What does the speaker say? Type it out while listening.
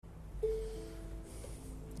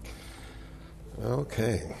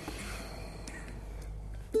Okay.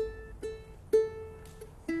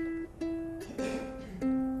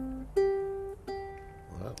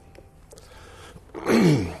 Wow.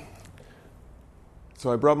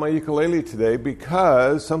 So I brought my ukulele today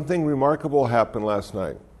because something remarkable happened last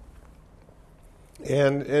night.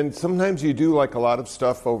 And sometimes you do like a lot of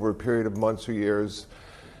stuff over a period of months or years,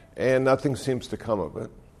 and nothing seems to come of it.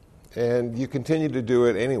 And you continue to do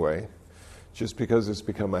it anyway, just because it's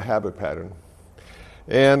become a habit pattern.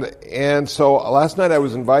 And so last night I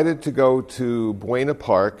was invited to go to Buena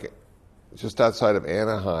Park, just outside of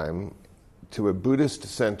Anaheim, to a Buddhist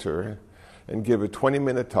center and give a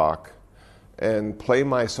 20-minute talk and play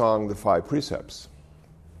my song, The Five Precepts.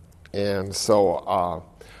 And so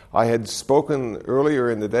I had spoken earlier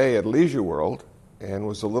in the day at Leisure World and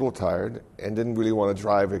was a little tired and didn't really want to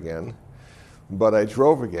drive again, but I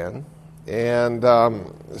drove again. And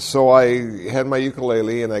so I had my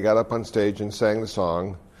ukulele and I got up on stage and sang the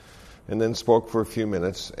song and then spoke for a few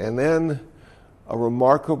minutes. And then a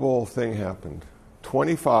remarkable thing happened.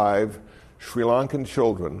 25 Sri Lankan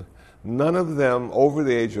children, none of them over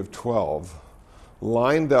the age of 12,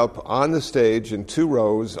 lined up on the stage in 2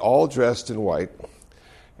 rows, all dressed in white,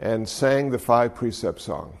 and sang the Five Precepts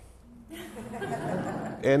song.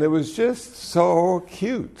 And it was just so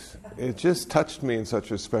cute. It just touched me in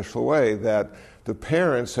such a special way that the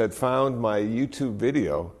parents had found my YouTube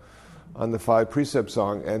video on the Five Precepts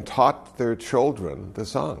song and taught their children the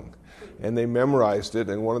song. And they memorized it,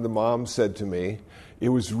 and one of the moms said to me, it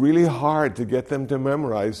was really hard to get them to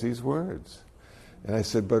memorize these words. And I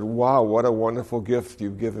said, but wow, what a wonderful gift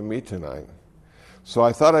you've given me tonight. So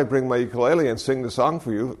I thought I'd bring my ukulele and sing the song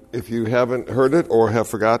for you if you haven't heard it or have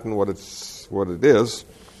forgotten what it is.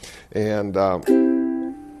 And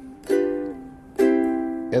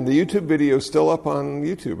the YouTube video is still up on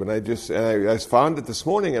YouTube, and I found it this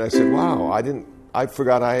morning, and I said, "Wow, I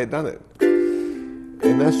forgot I had done it."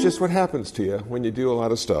 And that's just what happens to you when you do a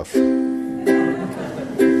lot of stuff.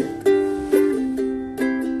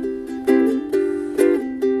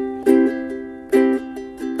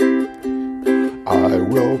 I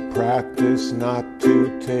will practice not to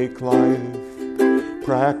take life.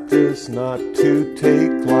 Practice not to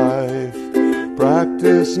take life.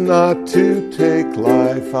 Practice not to take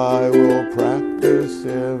life, I will practice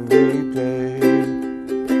every day.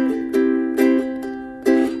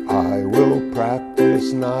 I will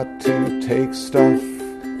practice not to take stuff.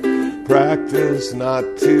 Practice not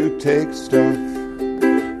to take stuff.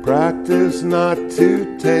 Practice not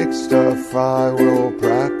to take stuff, I will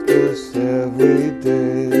practice every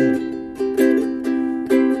day.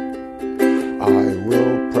 I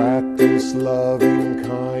will practice loving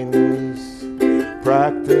kindness.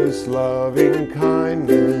 Practice loving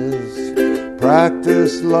kindness.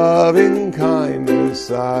 Practice loving kindness.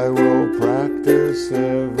 I will practice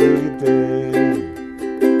every day.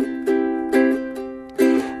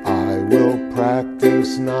 I will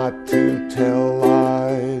practice not to tell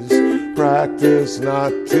lies. Practice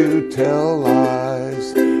not to tell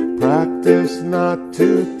lies. Practice not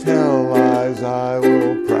to tell lies. I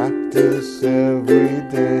will practice every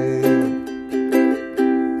day.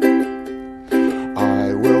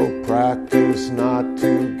 Practice not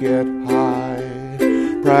to get high.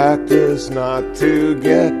 Practice not to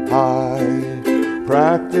get high.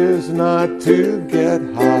 Practice not to get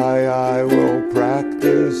high. I will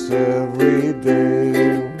practice every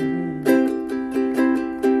day.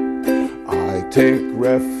 I take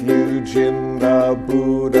refuge in the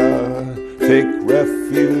Buddha. Take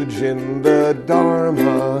refuge in the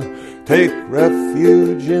Dharma. Take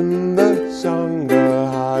refuge in the Sangha.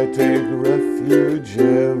 I take refuge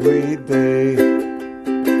every day.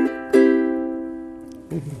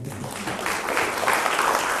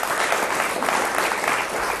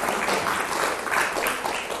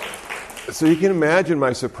 So you can imagine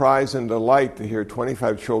my surprise and delight to hear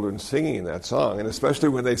 25 children singing that song, and especially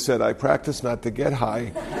when they said, I practice not to get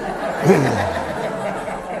high.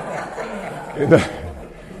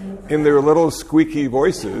 In their little squeaky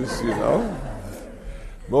voices, you know.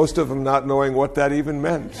 Most of them not knowing what that even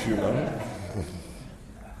meant, you know.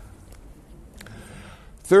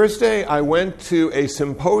 Thursday, I went to a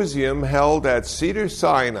symposium held at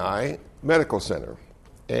Cedars-Sinai Medical Center.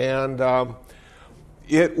 And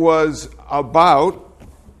it was about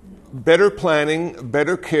better planning,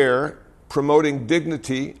 better care, promoting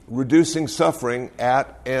dignity, reducing suffering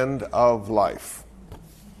at end of life.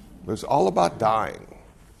 It was all about dying.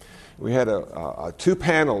 We had 2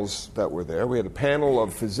 panels that were there. We had a panel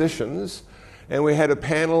of physicians, and we had a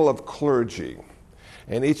panel of clergy.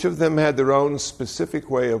 And each of them had their own specific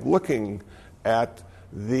way of looking at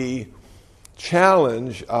the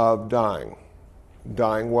challenge of dying.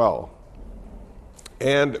 dying well.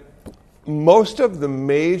 And most of the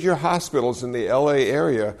major hospitals in the LA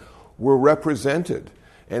area were represented.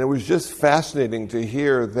 And it was just fascinating to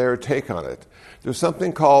hear their take on it. There's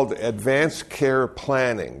something called advanced care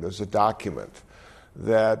planning. There's a document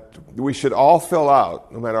that we should all fill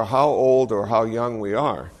out, no matter how old or how young we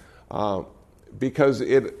are, because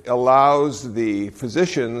it allows the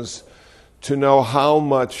physicians to know how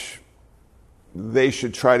much they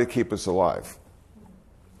should try to keep us alive.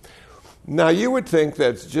 Now, you would think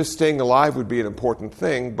that just staying alive would be an important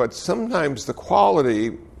thing, but sometimes the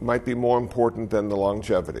quality might be more important than the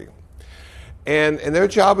longevity. And their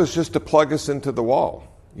job is just to plug us into the wall,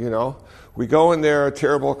 you know. We go in there, a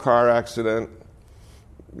terrible car accident,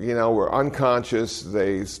 you know, we're unconscious,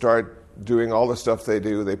 they start doing all the stuff they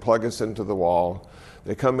do, they plug us into the wall,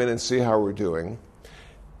 they come in and see how we're doing,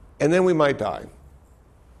 and then we might die.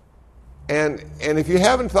 And if you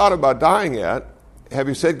haven't thought about dying yet, have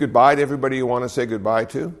you said goodbye to everybody you want to say goodbye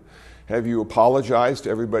to? Have you apologized to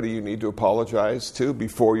everybody you need to apologize to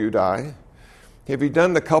before you die? Have you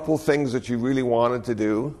done the couple things that you really wanted to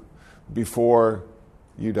do before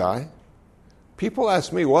you die? People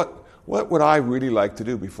ask me, what would I really like to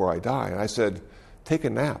do before I die? And I said, take a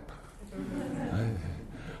nap.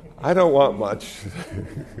 I don't want much.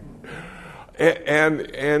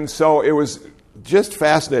 and so it was just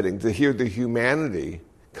fascinating to hear the humanity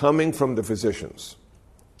coming from the physicians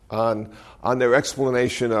on their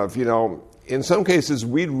explanation of, you know, in some cases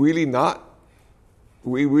we really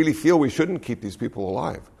feel we shouldn't keep these people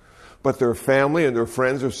alive. But their family and their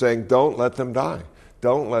friends are saying, don't let them die.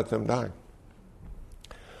 Don't let them die.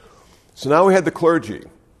 So now we had the clergy.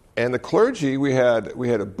 And the clergy, we had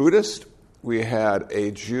a Buddhist, we had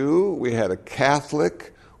a Jew, we had a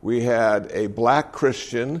Catholic, we had a black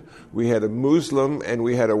Christian, we had a Muslim, and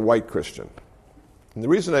we had a white Christian. And the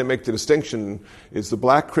reason I make the distinction is the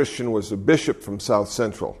black Christian was a bishop from South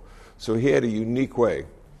Central. So he had a unique way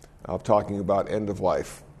of talking about end of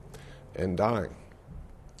life and dying.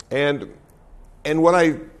 And what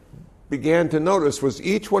I began to notice was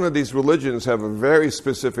each one of these religions have a very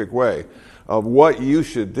specific way of what you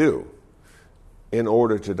should do in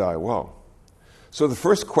order to die well. So the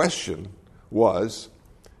first question was,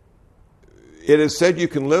 it is said you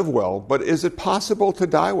can live well, but is it possible to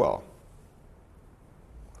die well?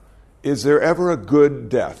 Is there ever a good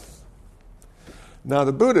death? Now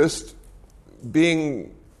the Buddhist,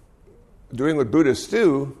 doing what Buddhists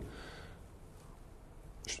do,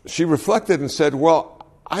 she reflected and said, well,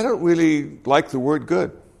 I don't really like the word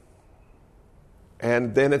good.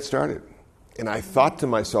 And then it started. And I thought to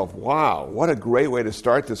myself, wow, what a great way to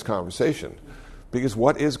start this conversation. Because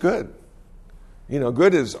what is good? You know,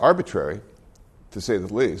 good is arbitrary, to say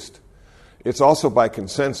the least. It's also by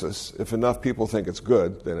consensus. If enough people think it's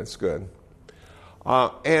good, then it's good.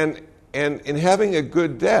 And in having a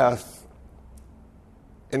good death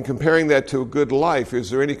and comparing that to a good life, is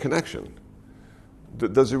there any connection?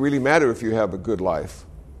 Does it really matter if you have a good life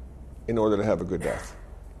in order to have a good death?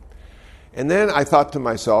 And then I thought to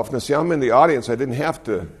myself, now see, I'm in the audience. I didn't have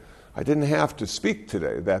to speak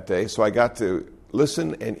that day, so I got to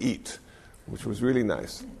listen and eat, which was really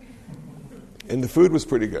nice. And the food was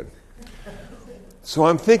pretty good. So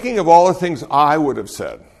I'm thinking of all the things I would have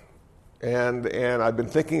said. And I've been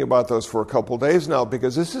thinking about those for a couple of days now,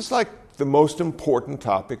 because this is like the most important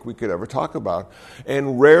topic we could ever talk about.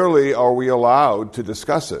 And rarely are we allowed to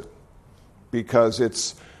discuss it, because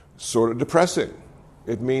it's sort of depressing.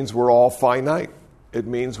 It means we're all finite. It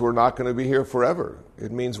means we're not going to be here forever.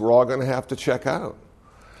 It means we're all going to have to check out.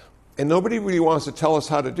 And nobody really wants to tell us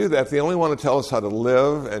how to do that. They only want to tell us how to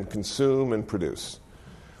live and consume and produce,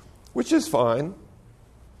 which is fine.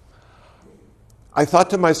 I thought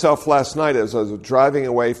to myself last night as I was driving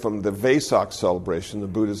away from the Vesak celebration, the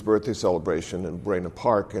Buddha's birthday celebration in Buena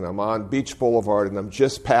Park, and I'm on Beach Boulevard and I'm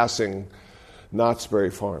just passing Knott's Berry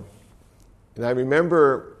Farm. And I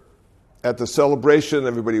remember at the celebration,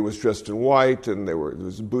 everybody was dressed in white, and there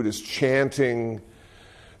was Buddhist chanting,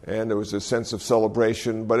 and there was a sense of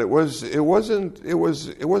celebration. But it wasn't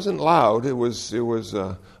loud. It was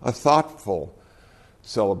a thoughtful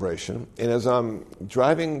celebration. And as I'm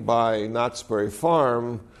driving by Knott's Berry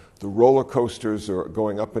Farm, the roller coasters are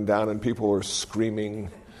going up and down, and people are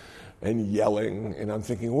screaming and yelling. And I'm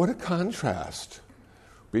thinking, what a contrast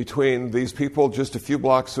between these people just a few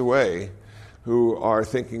blocks away who are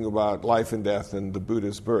thinking about life and death and the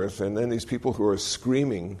Buddha's birth, and then these people who are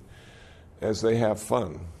screaming as they have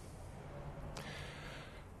fun.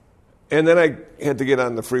 And then I had to get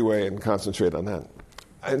on the freeway and concentrate on that.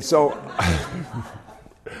 And so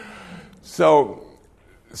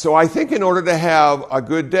So I think in order to have a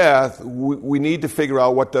good death, we need to figure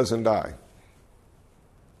out what doesn't die.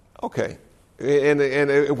 Okay. And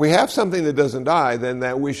if we have something that doesn't die, then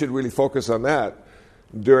that we should really focus on that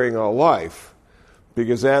during our life,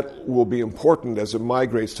 because that will be important as it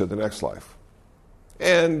migrates to the next life.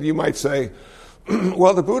 And you might say,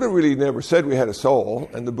 well, the Buddha really never said we had a soul,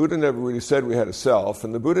 and the Buddha never really said we had a self,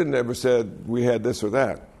 and the Buddha never said we had this or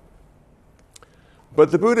that.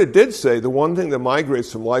 But the Buddha did say the one thing that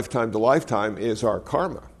migrates from lifetime to lifetime is our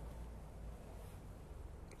karma.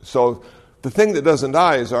 So the thing that doesn't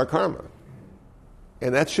die is our karma.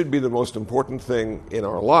 And that should be the most important thing in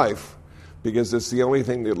our life, because it's the only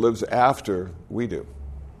thing that lives after we do.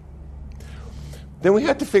 Then we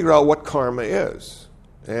have to figure out what karma is.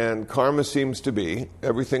 And karma seems to be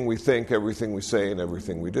everything we think, everything we say, and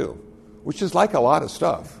everything we do, which is like a lot of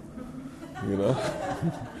stuff, you know?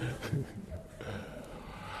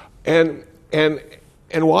 And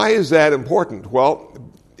why is that important? Well,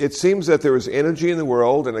 it seems that there is energy in the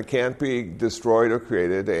world and it can't be destroyed or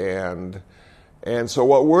created. And so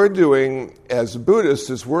what we're doing as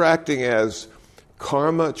Buddhists is we're acting as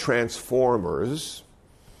karma transformers.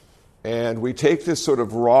 And we take this sort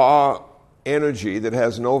of raw energy that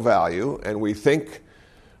has no value, and we think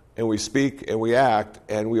and we speak and we act,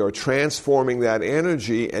 and we are transforming that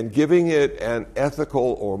energy and giving it an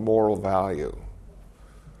ethical or moral value.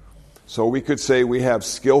 So we could say we have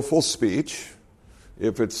skillful speech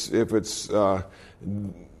if it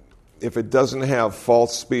doesn't have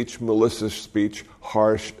false speech, malicious speech,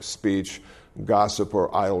 harsh speech, gossip,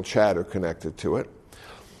 or idle chatter connected to it.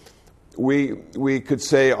 We could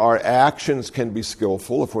say our actions can be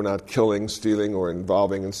skillful if we're not killing, stealing, or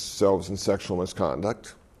involving ourselves in sexual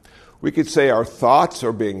misconduct. We could say our thoughts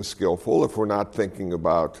are being skillful if we're not thinking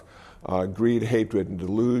about greed, hatred, and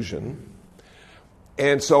delusion.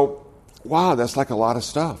 And so, wow, that's like a lot of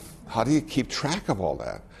stuff. How do you keep track of all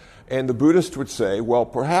that? And the Buddhist would say, well,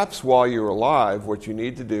 perhaps while you're alive, what you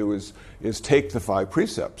need to do is take the 5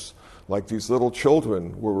 precepts, like these little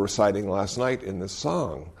children were reciting last night in this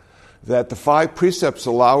song, that the 5 precepts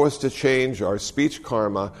allow us to change our speech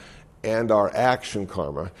karma and our action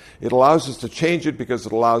karma. It allows us to change it because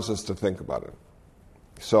it allows us to think about it.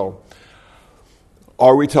 So,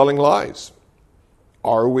 are we telling lies?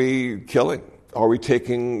 Are we killing? Are we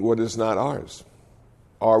taking what is not ours?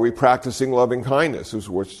 Are we practicing loving kindness,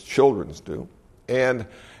 which children do? And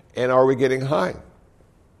are we getting high?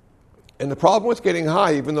 And the problem with getting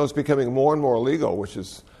high, even though it's becoming more and more illegal, which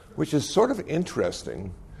is sort of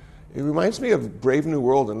interesting, it reminds me of Brave New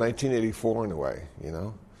World in 1984 in a way, you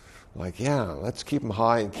know? Like, yeah, let's keep them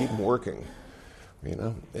high and keep them working, you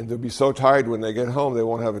know? And they'll be so tired when they get home, they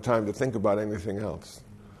won't have the time to think about anything else.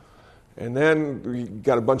 And then we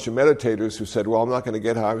got a bunch of meditators who said, well, I'm not going to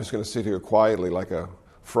get high. I'm just going to sit here quietly like a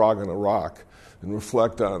frog on a rock and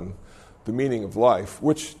reflect on the meaning of life,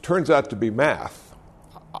 which turns out to be math.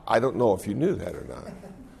 I don't know if you knew that or not.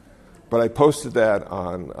 But I posted that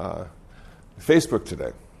on Facebook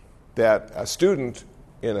today, that a student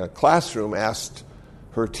in a classroom asked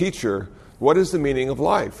her teacher, what is the meaning of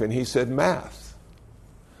life? And he said, math.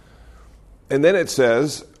 And then it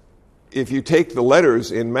says, if you take the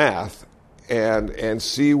letters in math and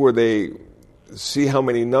see how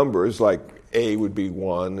many numbers, like A would be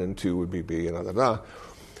 1 and 2 would be B and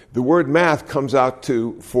the word math comes out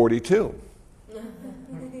to 42,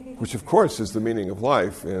 which of course is the meaning of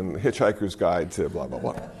life in Hitchhiker's Guide to blah, blah,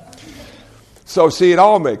 blah. So see, it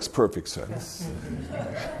all makes perfect sense.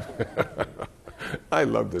 I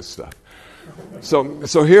love this stuff.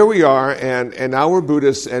 So here we are, and now we're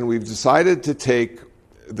Buddhists, and we've decided to take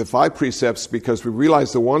the 5 precepts because we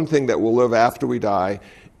realize the one thing that will live after we die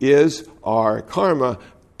is our karma,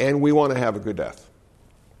 and we want to have a good death.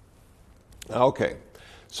 Okay,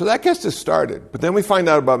 so that gets us started. But then we find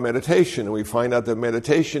out about meditation, and we find out that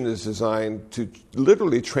meditation is designed to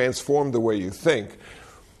literally transform the way you think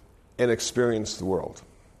and experience the world.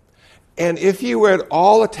 And if you are at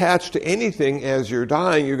all attached to anything as you're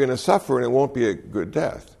dying, you're going to suffer, and it won't be a good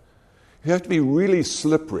death. You have to be really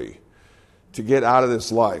slippery to get out of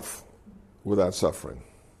this life without suffering.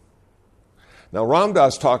 Now, Ram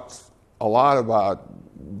Dass talked a lot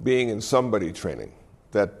about being in somebody training,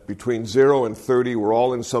 that between 0 and 30, we're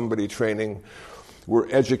all in somebody training. We're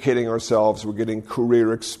educating ourselves, we're getting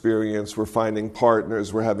career experience, we're finding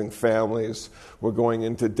partners, we're having families, we're going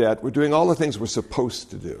into debt, we're doing all the things we're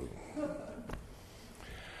supposed to do.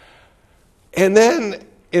 And then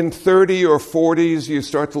in 30 or 40s, you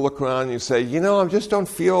start to look around and you say, I just don't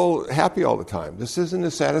feel happy all the time. This isn't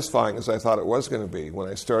as satisfying as I thought it was going to be when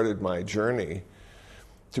I started my journey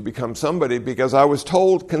to become somebody because I was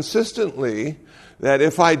told consistently that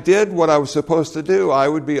if I did what I was supposed to do, I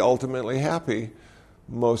would be ultimately happy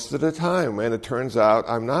most of the time. And it turns out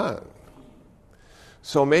I'm not.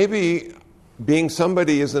 So maybe being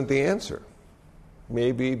somebody isn't the answer.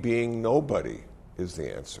 Maybe being nobody is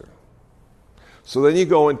the answer. So then you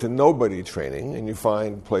go into nobody training and you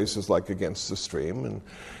find places like Against the Stream and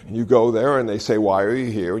you go there and they say, why are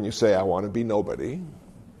you here? And you say, I want to be nobody.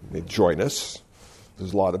 They join us.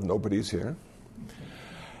 There's a lot of nobodies here.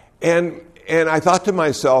 And I thought to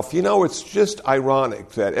myself, it's just ironic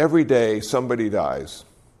that every day somebody dies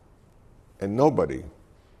and nobody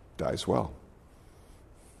dies well.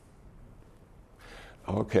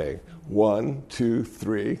 Okay, 1, 2,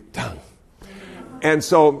 3, done. And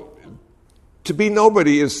so to be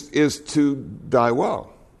nobody is to die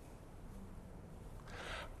well.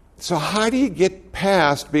 So how do you get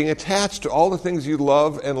past being attached to all the things you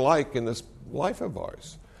love and like in this life of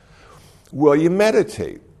ours? Well, you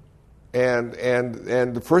meditate. And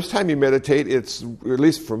the first time you meditate, it's, at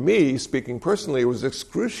least for me, speaking personally, it was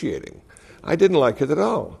excruciating. I didn't like it at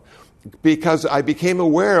all. Because I became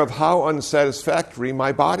aware of how unsatisfactory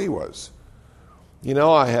my body was.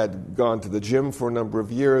 I had gone to the gym for a number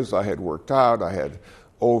of years. I had worked out. I had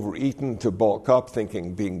overeaten to bulk up,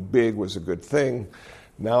 thinking being big was a good thing.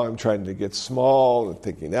 Now I'm trying to get small and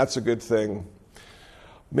thinking that's a good thing.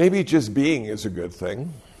 Maybe just being is a good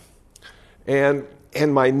thing. And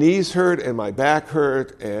my knees hurt and my back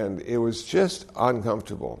hurt, and it was just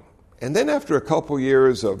uncomfortable. And then after a couple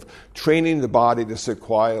years of training the body to sit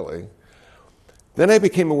quietly, then I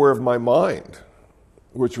became aware of my mind,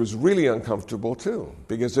 which was really uncomfortable too,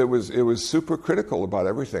 because it was super critical about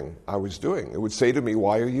everything I was doing. It would say to me,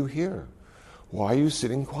 why are you here? Why are you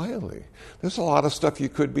sitting quietly? There's a lot of stuff you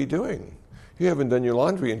could be doing. You haven't done your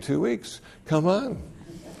laundry in 2 weeks. Come on.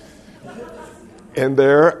 And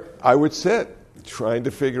there I would sit, trying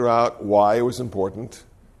to figure out why it was important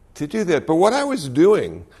to do that. But what I was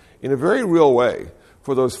doing in a very real way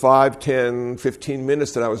for those 5, 10, 15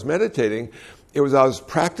 minutes that I was meditating, I was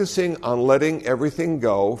practicing on letting everything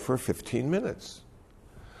go for 15 minutes.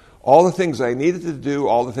 All the things I needed to do,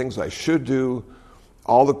 all the things I should do,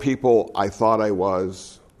 all the people I thought I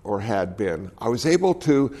was or had been, I was able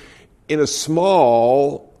to, in a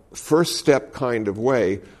small first step kind of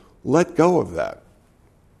way, let go of that.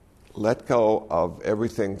 Let go of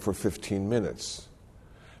everything for 15 minutes.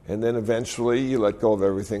 And then eventually you let go of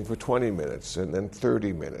everything for 20 minutes, and then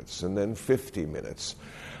 30 minutes, and then 50 minutes.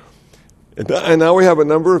 And now we have a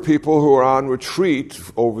number of people who are on retreat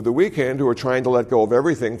over the weekend who are trying to let go of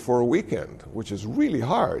everything for a weekend, which is really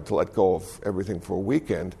hard to let go of everything for a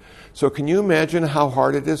weekend. So can you imagine how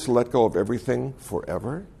hard it is to let go of everything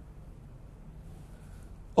forever?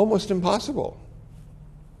 Almost impossible.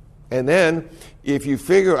 And then, if you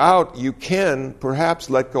figure out you can perhaps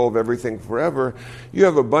let go of everything forever, you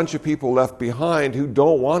have a bunch of people left behind who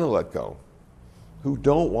don't want to let go, who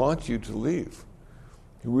don't want you to leave,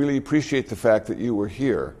 who really appreciate the fact that you were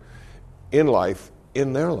here in life,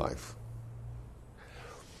 in their life.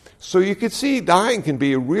 So you could see dying can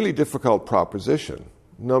be a really difficult proposition.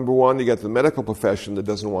 Number one, you got the medical profession that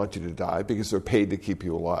doesn't want you to die because they're paid to keep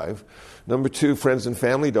you alive. Number two, friends and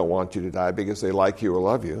family don't want you to die because they like you or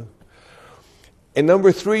love you. And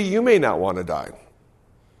number three, you may not want to die.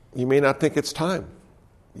 You may not think it's time.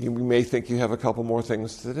 You may think you have a couple more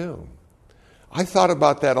things to do. I thought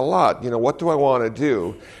about that a lot. What do I want to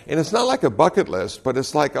do? And it's not like a bucket list, but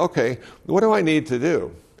it's like, okay, what do I need to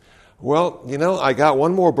do? Well, I got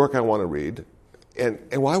one more book I want to read. And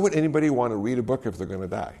why would anybody want to read a book if they're going to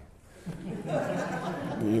die?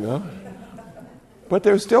 But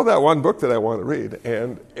there's still that one book that I want to read.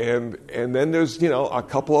 And then there's, a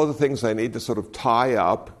couple other things I need to sort of tie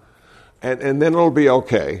up. And then it'll be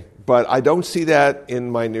okay. But I don't see that in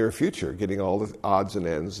my near future, getting all the odds and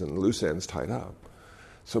ends and loose ends tied up.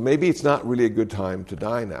 So maybe it's not really a good time to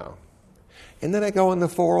die now. And then I go on the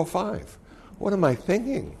 405. What am I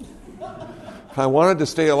thinking? If I wanted to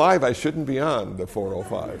stay alive, I shouldn't be on the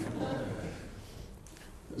 405.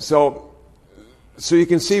 So you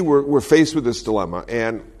can see we're faced with this dilemma.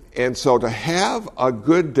 And so to have a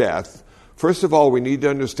good death, first of all, we need to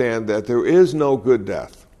understand that there is no good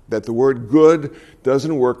death. That the word good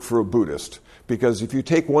doesn't work for a Buddhist. Because if you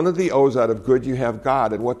take one of the O's out of good, you have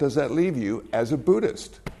God. And what does that leave you as a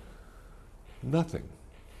Buddhist? Nothing.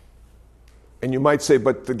 And you might say,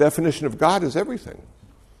 but the definition of God is everything.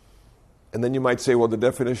 And then you might say, well, the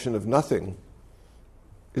definition of nothing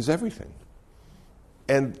is everything.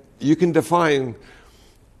 And you can define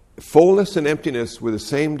fullness and emptiness with the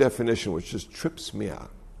same definition, which just trips me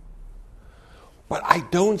out. But I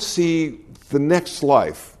don't see the next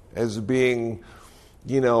life as being,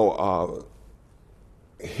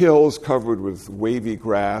 hills covered with wavy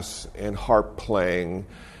grass and harp playing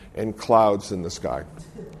and clouds in the sky.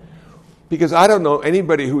 Because I don't know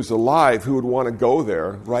anybody who's alive who would want to go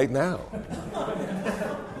there right now.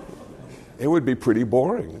 It would be pretty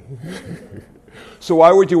boring. So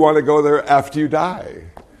why would you want to go there after you die?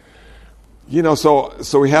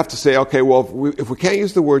 So we have to say, okay, well, if we can't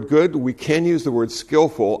use the word good, we can use the word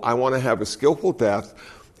skillful. I want to have a skillful death,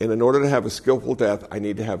 and in order to have a skillful death, I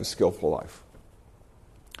need to have a skillful life.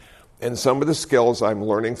 And some of the skills I'm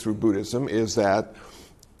learning through Buddhism is that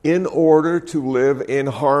in order to live in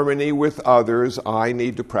harmony with others, I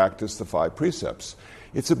need to practice the 5 precepts.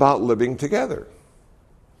 It's about living together.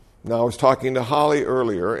 Now, I was talking to Holly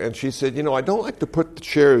earlier, and she said, I don't like to put the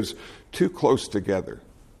chairs too close together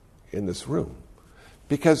in this room,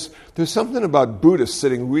 because there's something about Buddhists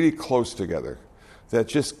sitting really close together that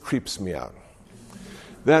just creeps me out.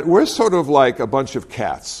 That we're sort of like a bunch of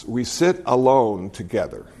cats. We sit alone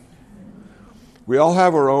together. We all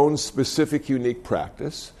have our own specific, unique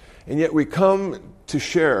practice, and yet we come to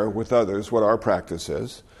share with others what our practice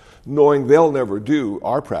is, knowing they'll never do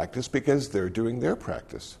our practice because they're doing their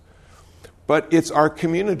practice. But it's our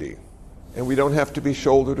community, and we don't have to be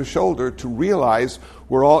shoulder to shoulder to realize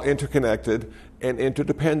we're all interconnected and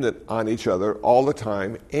interdependent on each other all the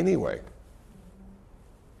time anyway.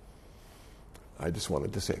 I just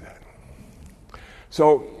wanted to say that.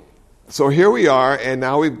 So here we are, and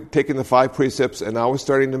now we've taken the 5 precepts, and now we're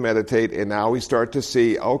starting to meditate, and now we start to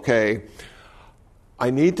see, okay, I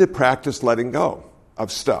need to practice letting go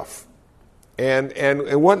of stuff. And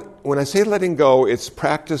when I say letting go, it's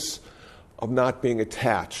practice of not being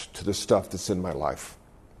attached to the stuff that's in my life.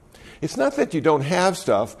 It's not that you don't have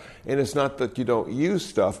stuff, and it's not that you don't use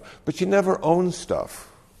stuff, but you never own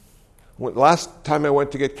stuff. Last time I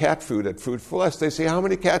went to get cat food at Food for Less, they say, how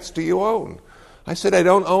many cats do you own? I said, I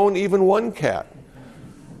don't own even 1 cat.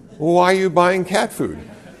 Well, why are you buying cat food?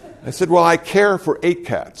 I said, well, I care for 8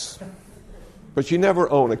 cats. But you never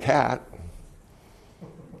own a cat.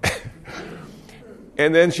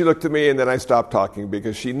 And then she looked at me, and then I stopped talking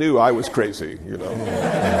because she knew I was crazy,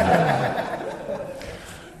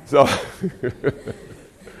 So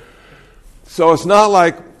it's not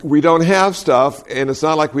like we don't have stuff, and it's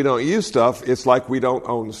not like we don't use stuff. It's like we don't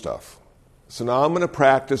own stuff. So now I'm going to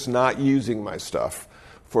practice not using my stuff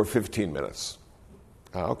for 15 minutes.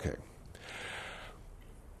 Okay.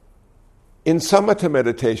 In samatha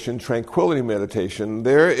meditation, tranquility meditation,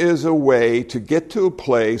 there is a way to get to a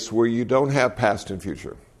place where you don't have past and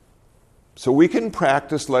future. So we can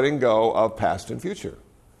practice letting go of past and future,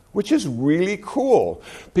 which is really cool,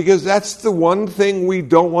 because that's the one thing we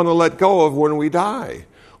don't want to let go of when we die.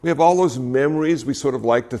 We have all those memories we sort of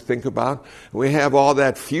like to think about. We have all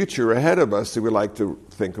that future ahead of us that we like to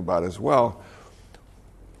think about as well.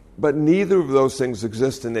 But neither of those things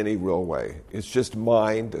exist in any real way. It's just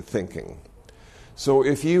mind thinking. So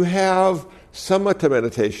if you have samatha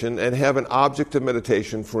meditation and have an object of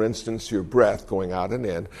meditation, for instance, your breath going out and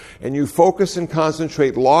in, and you focus and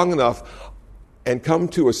concentrate long enough and come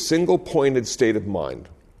to a single pointed state of mind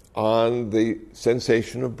on the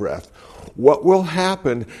sensation of breath, what will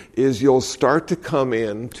happen is you'll start to come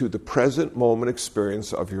into the present moment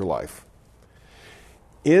experience of your life.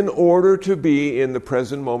 In order to be in the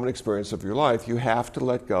present moment experience of your life, you have to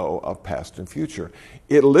let go of past and future.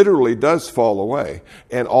 It literally does fall away.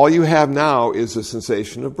 And all you have now is the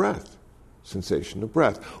sensation of breath. Sensation of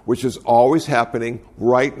breath, which is always happening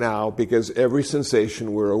right now, because every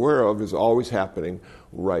sensation we're aware of is always happening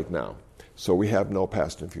right now. So we have no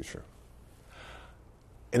past and future.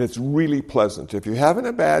 And it's really pleasant. If you're having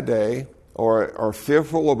a bad day or are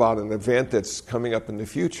fearful about an event that's coming up in the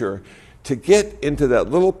future, to get into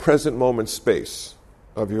that little present moment space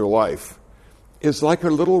of your life is like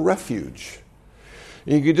a little refuge.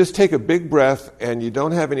 You can just take a big breath, and you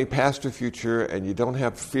don't have any past or future, and you don't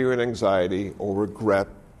have fear and anxiety or regret,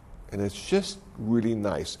 and it's just really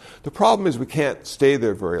nice. The problem is we can't stay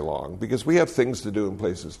there very long because we have things to do and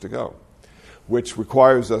places to go, which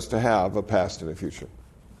requires us to have a past and a future.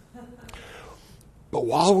 But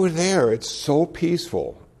while we're there, it's so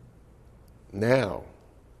peaceful. Now,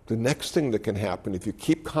 the next thing that can happen if you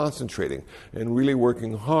keep concentrating and really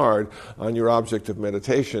working hard on your object of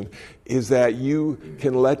meditation is that you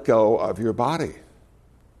can let go of your body.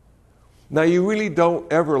 Now, you really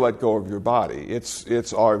don't ever let go of your body.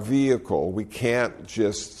 It's our vehicle. We can't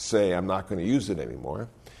just say, I'm not going to use it anymore.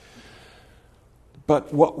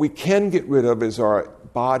 But what we can get rid of is our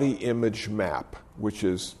body image map, which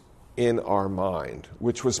is in our mind,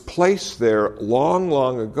 which was placed there long,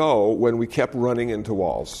 long ago when we kept running into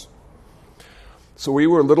walls. So we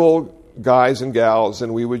were little guys and gals,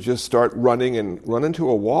 and we would just start running and run into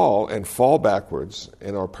a wall and fall backwards.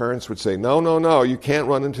 And our parents would say, no, no, no, you can't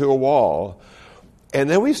run into a wall. And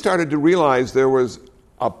then we started to realize there was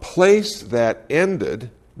a place that ended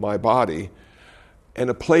my body and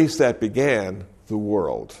a place that began the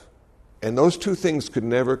world. And those two things could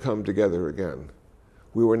never come together again.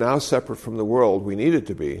 We were now separate from the world. We needed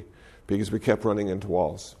to be, because we kept running into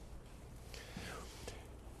walls.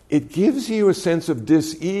 It gives you a sense of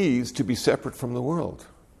dis-ease to be separate from the world.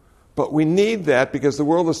 But we need that because the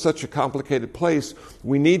world is such a complicated place.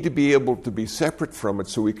 We need to be able to be separate from it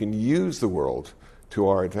so we can use the world to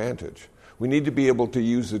our advantage. We need to be able to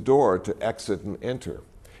use the door to exit and enter.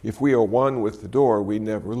 If we are one with the door, we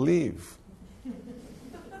never leave.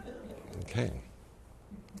 Okay.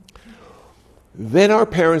 Then our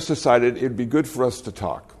parents decided it'd be good for us to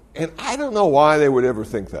talk. And I don't know why they would ever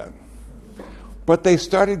think that. But they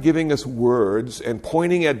started giving us words and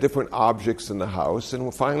pointing at different objects in the house.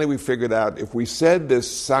 And finally we figured out if we said this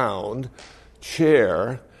sound,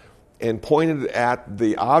 chair, and pointed at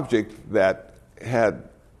the object that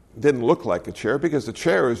didn't look like a chair, because the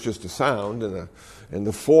chair is just a sound and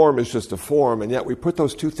the form is just a form. And yet we put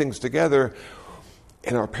those two things together,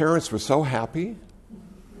 and our parents were so happy.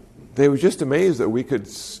 They were just amazed that we could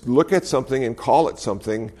look at something and call it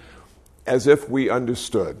something as if we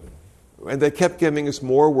understood. And they kept giving us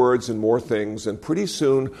more words and more things, and pretty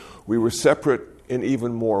soon we were separate in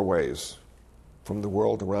even more ways from the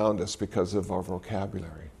world around us because of our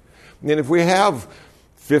vocabulary. And if we have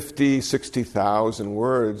 50, 60,000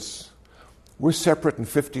 words, we're separate in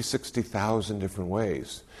 50, 60,000 different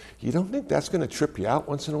ways. You don't think that's going to trip you out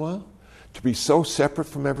once in a while? To be so separate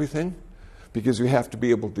from everything? Because you have to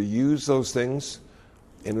be able to use those things,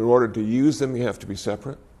 and in order to use them, you have to be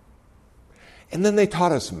separate. And then they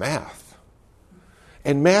taught us math.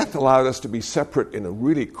 And math allowed us to be separate in a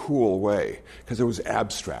really cool way, because it was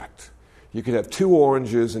abstract. You could have 2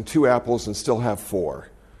 oranges and 2 apples and still have 4.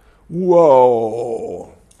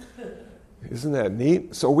 Whoa! Isn't that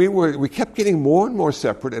neat? So we kept getting more and more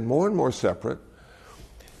separate and more separate.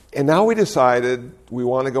 And now we decided we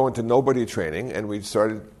want to go into nobody training, and we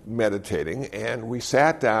started meditating, and we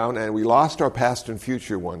sat down and we lost our past and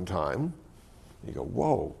future one time. You go,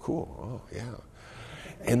 whoa, cool, oh yeah.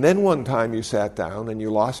 And then one time you sat down and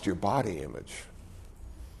you lost your body image.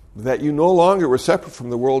 That you no longer were separate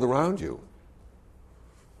from the world around you.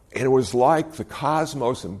 And it was like the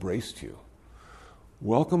cosmos embraced you.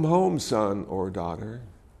 Welcome home, son or daughter.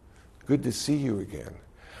 Good to see you again.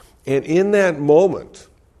 And in that moment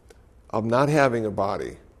of not having a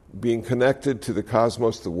body, being connected to the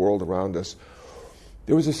cosmos, the world around us,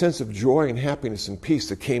 there was a sense of joy and happiness and peace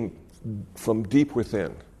that came from deep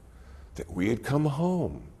within. That we had come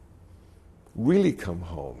home, really come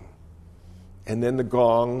home. And then the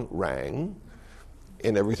gong rang,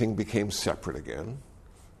 and everything became separate again.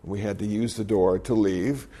 We had to use the door to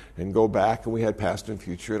leave and go back, and we had past and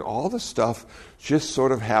future, and all the stuff just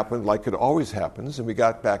sort of happened like it always happens, and we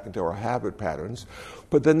got back into our habit patterns.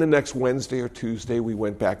 But then the next Wednesday or Tuesday, we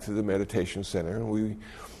went back to the meditation center, and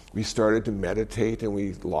we started to meditate, and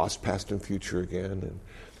we lost past and future again, and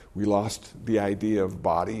we lost the idea of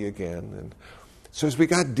body again. And so as we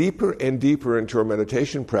got deeper and deeper into our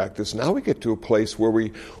meditation practice, now we get to a place where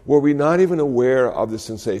we're not even aware of the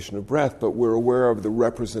sensation of breath, but we're aware of the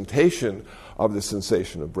representation of the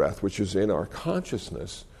sensation of breath, which is in our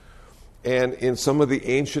consciousness. And in some of the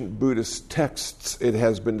ancient Buddhist texts, it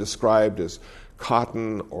has been described as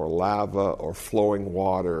cotton or lava or flowing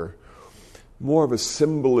water, more of a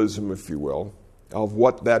symbolism, if you will, of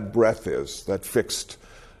what that breath is, that fixed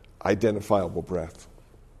identifiable breath.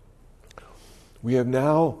 We have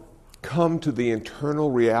now come to the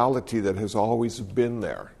internal reality that has always been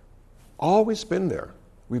there. Always been there.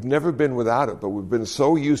 We've never been without it, but we've been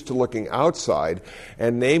so used to looking outside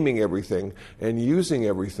and naming everything and using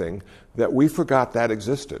everything that we forgot that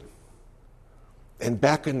existed. And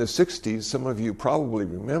back in the 60s, some of you probably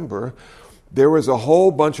remember, there was a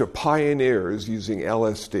whole bunch of pioneers using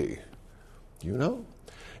LSD. You know?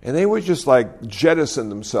 And they would just like jettison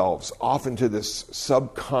themselves off into this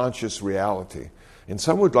subconscious reality. And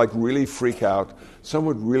some would like really freak out. Some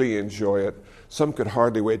would really enjoy it. Some could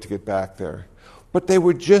hardly wait to get back there. But they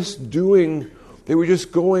were just going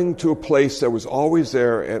to a place that was always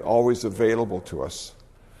there and always available to us.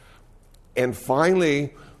 And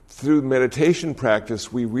finally, through meditation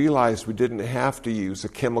practice, we realized we didn't have to use a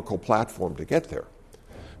chemical platform to get there.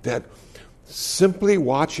 That simply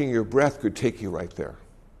watching your breath could take you right there.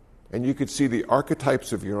 And you could see the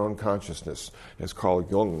archetypes of your own consciousness, as Carl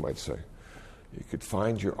Jung might say. You could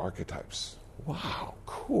find your archetypes. Wow,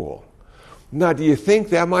 cool. Now, do you think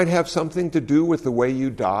that might have something to do with the way you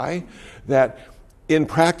die? That in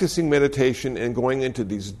practicing meditation and going into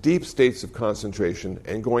these deep states of concentration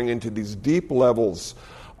and going into these deep levels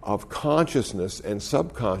of consciousness and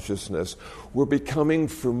subconsciousness, we're becoming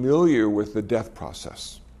familiar with the death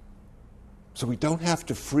process. So we don't have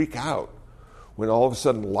to freak out when all of a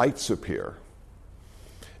sudden lights appear.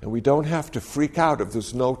 And we don't have to freak out if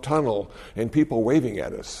there's no tunnel and people waving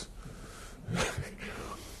at us.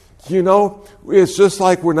 You know, it's just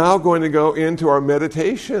like we're now going to go into our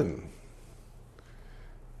meditation.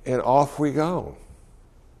 And off we go.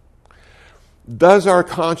 Does our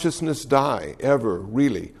consciousness die ever,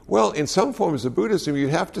 really? Well, in some forms of Buddhism, you'd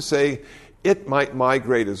have to say it might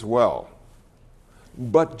migrate as well.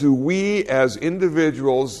 But do we, as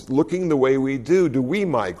individuals, looking the way we do we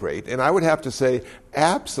migrate? And I would have to say,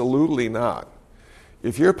 absolutely not.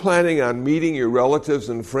 If you're planning on meeting your relatives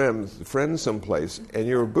and friends someplace, and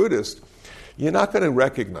you're a Buddhist, you're not going to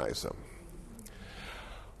recognize them.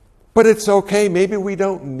 But it's okay, maybe we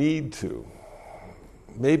don't need to.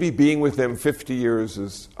 Maybe being with them 50 years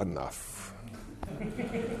is enough.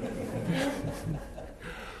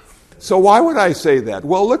 So why would I say that?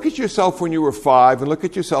 Well, look at yourself when you were 5, and look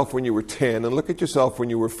at yourself when you were 10, and look at yourself when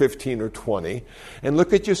you were 15 or 20, and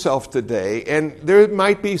look at yourself today, and there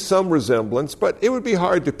might be some resemblance, but it would be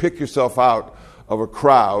hard to pick yourself out of a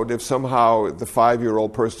crowd if somehow the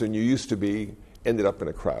 5-year-old person you used to be ended up in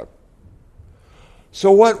a crowd. So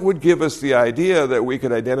what would give us the idea that we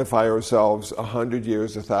could identify ourselves 100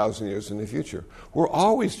 years, 1,000 years in the future? We're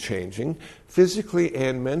always changing, physically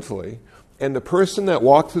and mentally. And the person that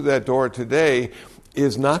walked through that door today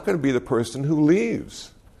is not going to be the person who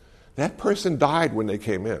leaves. That person died when they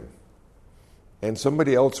came in. And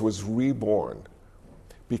somebody else was reborn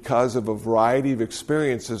because of a variety of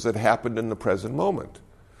experiences that happened in the present moment.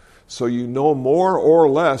 So you know more or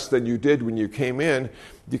less than you did when you came in.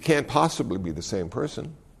 You can't possibly be the same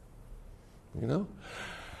person, you know?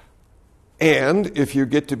 And if you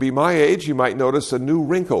get to be my age, you might notice a new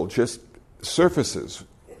wrinkle just surfaces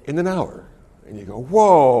in an hour. And you go,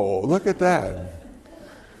 whoa, look at that.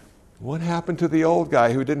 What happened to the old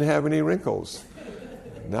guy who didn't have any wrinkles?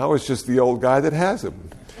 Now it's just the old guy that has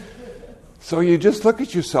them. So you just look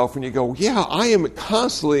at yourself and you go, yeah, I am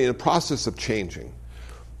constantly in a process of changing.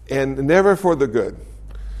 And never for the good.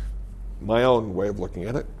 My own way of looking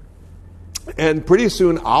at it. And pretty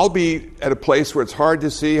soon I'll be at a place where it's hard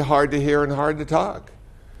to see, hard to hear, and hard to talk.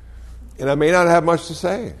 And I may not have much to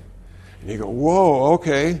say. And you go, whoa,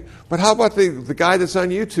 okay. But how about the guy that's on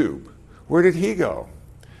YouTube? Where did he go?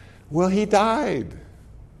 Well, he died.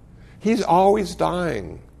 He's always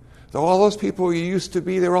dying. So all those people you used to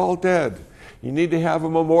be, they're all dead. You need to have a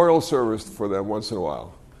memorial service for them once in a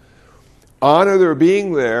while. Honor their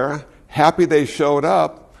being there, happy they showed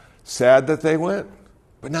up, sad that they went.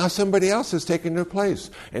 But now somebody else has taken their place,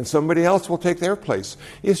 and somebody else will take their place.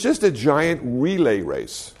 It's just a giant relay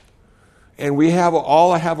race. And we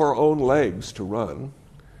all have our own legs to run,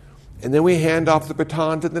 and then we hand off the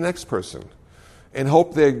baton to the next person and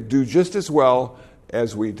hope they do just as well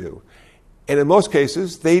as we do. And in most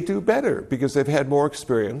cases, they do better because they've had more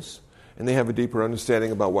experience and they have a deeper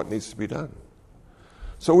understanding about what needs to be done.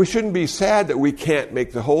 So we shouldn't be sad that we can't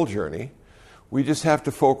make the whole journey. We just have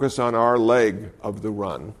to focus on our leg of the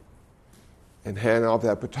run and hand off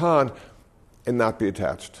that baton and not be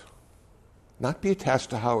attached. Not be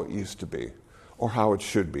attached to how it used to be or how it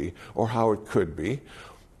should be or how it could be,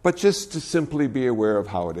 but just to simply be aware of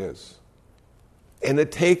how it is. And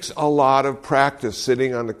it takes a lot of practice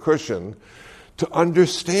sitting on the cushion to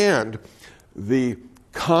understand the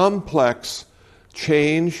complex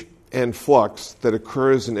change and flux that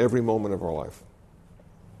occurs in every moment of our life.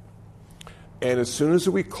 And as soon as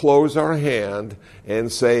we close our hand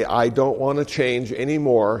and say, I don't want to change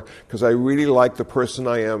anymore because I really like the person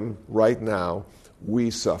I am right now,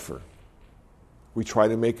 we suffer. We try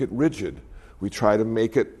to make it rigid. We try to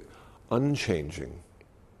make it unchanging.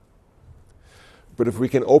 But if we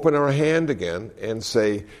can open our hand again and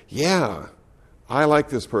say, yeah, I like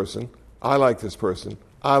this person, I like this person,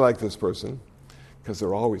 I like this person, because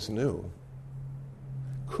they're always new.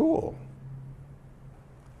 Cool.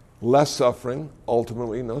 Less suffering,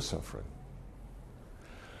 ultimately no suffering.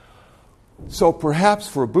 So perhaps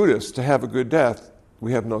for a Buddhist to have a good death,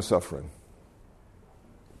 we have no suffering.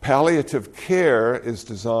 Palliative care is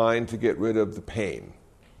designed to get rid of the pain.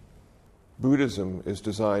 Buddhism is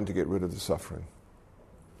designed to get rid of the suffering.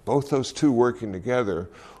 Both those two working together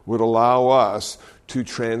would allow us to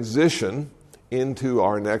transition into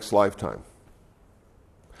our next lifetime.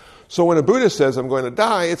 So when a Buddhist says, I'm going to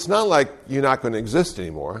die, it's not like you're not going to exist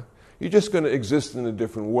anymore. You're just going to exist in a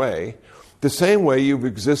different way, the same way you've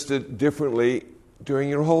existed differently during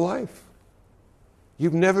your whole life.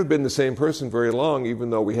 You've never been the same person very long, even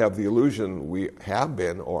though we have the illusion we have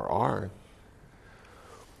been or are.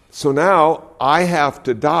 So now I have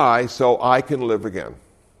to die so I can live again.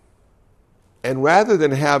 And rather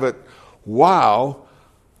than have it, wow,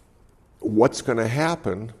 what's going to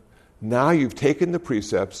happen? Now you've taken the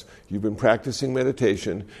precepts, you've been practicing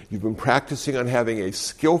meditation, you've been practicing on having a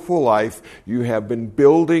skillful life, you have been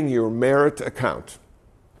building your merit account.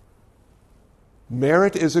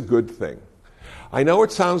 Merit is a good thing. I know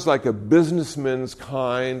it sounds like a businessman's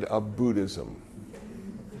kind of Buddhism.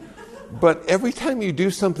 But every time you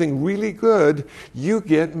do something really good, you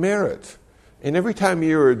get merit. And every time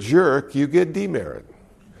you're a jerk, you get demerit.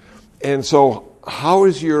 And so, how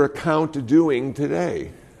is your account doing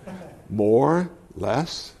today? More?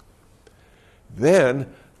 Less?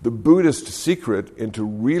 Then, the Buddhist secret into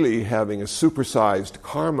really having a supersized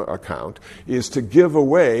karma account is to give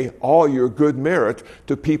away all your good merit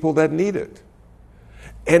to people that need it.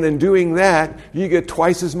 And in doing that, you get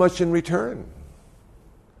twice as much in return.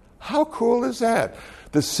 How cool is that?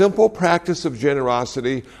 The simple practice of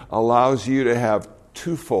generosity allows you to have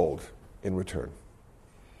twofold in return.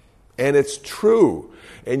 And it's true.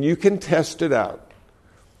 And you can test it out.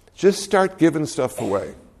 Just start giving stuff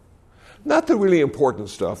away. Not the really important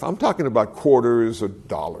stuff. I'm talking about quarters or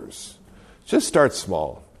dollars. Just start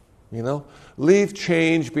small. Leave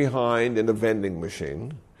change behind in a vending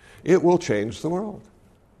machine. It will change the world.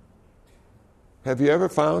 Have you ever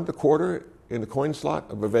found a quarter in the coin slot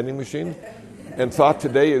of a vending machine and thought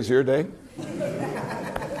today is your day?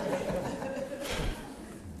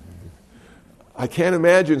 I can't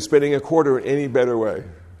imagine spending a quarter in any better way.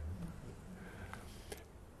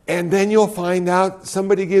 And then you'll find out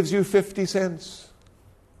somebody gives you 50 cents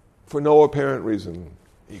for no apparent reason.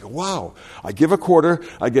 You go, wow, I give a quarter,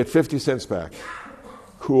 I get 50 cents back.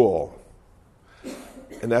 Cool.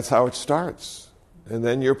 And that's how it starts. And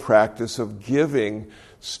then your practice of giving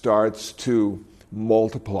starts to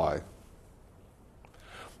multiply.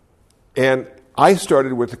 And I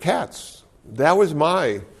started with the cats. That was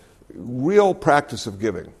my real practice of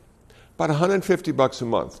giving. About $150 a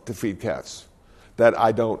month to feed cats that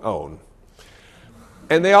I don't own.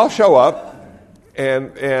 And they all show up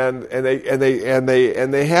and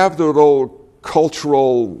they have the little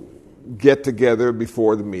cultural get together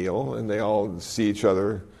before the meal, and they all see each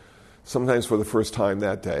other sometimes for the first time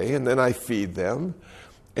that day, and then I feed them.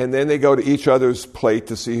 And then they go to each other's plate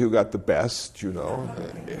to see who got the best,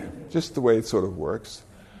 just the way it sort of works.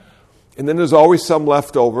 And then there's always some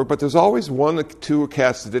left over, but there's always one or two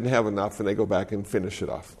cats that didn't have enough, and they go back and finish it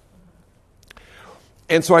off.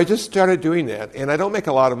 And so I just started doing that, and I don't make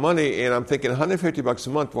a lot of money, and I'm thinking $150 a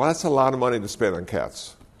month, well, that's a lot of money to spend on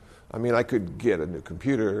cats. I mean, I could get a new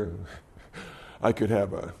computer, I could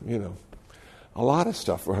have a lot of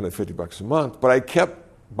stuff for $150 a month, but I kept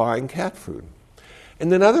buying cat food.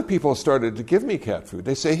 And then other people started to give me cat food.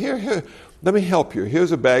 They say, here, let me help you.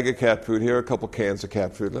 Here's a bag of cat food. Here are a couple cans of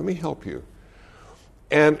cat food. Let me help you.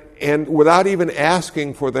 And without even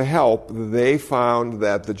asking for the help, they found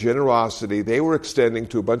that the generosity they were extending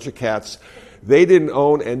to a bunch of cats they didn't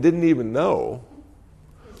own and didn't even know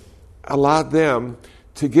allowed them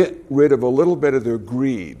to get rid of a little bit of their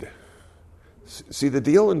greed. See, the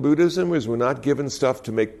deal in Buddhism is we're not given stuff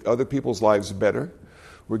to make other people's lives better.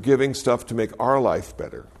 We're giving stuff to make our life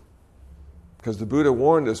better. Because the Buddha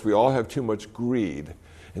warned us we all have too much greed.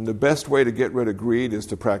 And the best way to get rid of greed is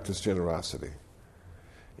to practice generosity.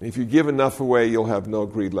 And if you give enough away, you'll have no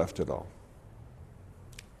greed left at all.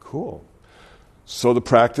 Cool. So the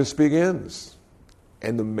practice begins.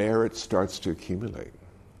 And the merit starts to accumulate.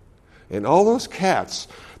 And all those cats,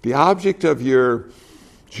 the object of your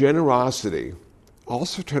generosity,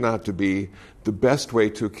 also turn out to be the best way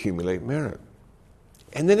to accumulate merit.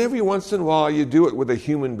 And then every once in a while you do it with a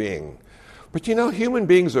human being. But human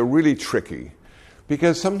beings are really tricky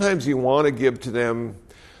because sometimes you want to give to them,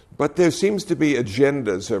 but there seems to be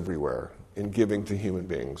agendas everywhere in giving to human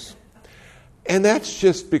beings. And that's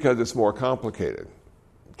just because it's more complicated.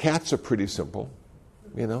 Cats are pretty simple,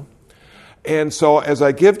 And so as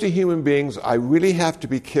I give to human beings, I really have to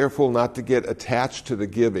be careful not to get attached to the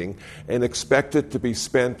giving and expect it to be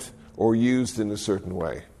spent or used in a certain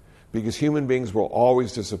way. Because human beings will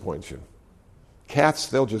always disappoint you. Cats,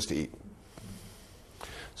 they'll just eat.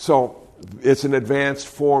 So it's an advanced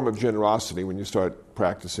form of generosity when you start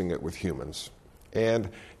practicing it with humans. And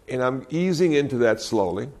I'm easing into that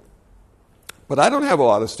slowly. But I don't have a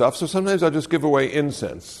lot of stuff, so sometimes I'll just give away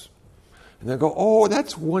incense. And they'll go, oh,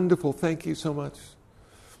 that's wonderful, thank you so much.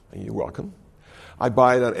 And you're welcome. I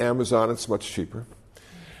buy it on Amazon, it's much cheaper.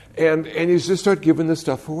 And you just start giving this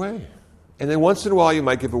stuff away. And then once in a while you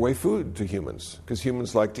might give away food to humans, because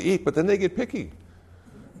humans like to eat, but then they get picky.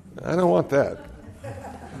 I don't want that.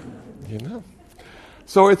 You know?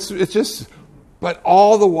 So it's just, but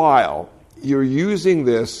all the while, you're using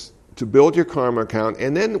this to build your karma account,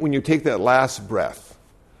 and then when you take that last breath,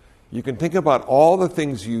 you can think about all the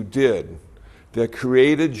things you did that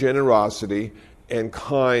created generosity and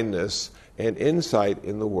kindness and insight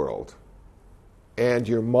in the world. And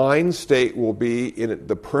your mind state will be in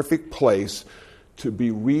the perfect place to be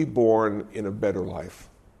reborn in a better life.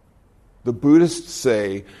 The Buddhists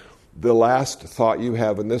say the last thought you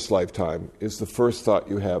have in this lifetime is the first thought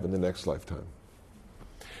you have in the next lifetime.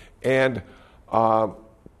 And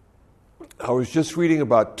I was just reading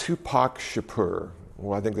about Tupac Shakur.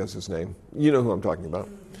 Well, I think that's his name. You know who I'm talking about.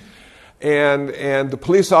 And the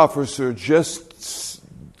police officer just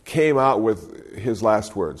came out with his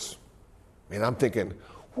last words. And I'm thinking,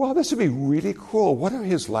 well, this would be really cool. What are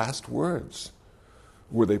his last words?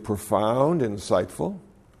 Were they profound, insightful?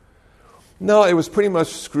 No, it was pretty much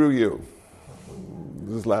screw you,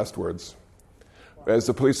 his last words. As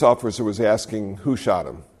the police officer was asking who shot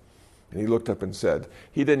him. And he looked up and said,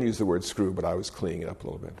 he didn't use the word screw, but I was cleaning it up a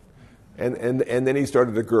little bit. And then he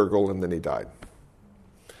started to gurgle, and then he died.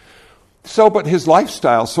 So, but his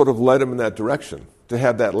lifestyle sort of led him in that direction, to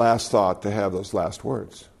have that last thought, to have those last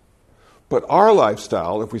words. But our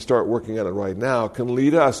lifestyle, if we start working on it right now, can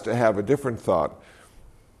lead us to have a different thought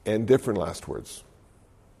and different last words.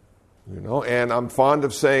 You know, and I'm fond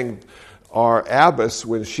of saying our abbess,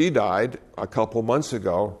 when she died a couple months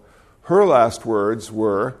ago, her last words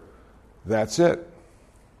were, "That's it."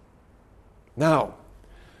 Now,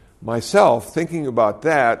 myself, thinking about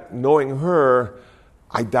that, knowing her,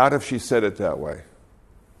 I doubt if she said it that way.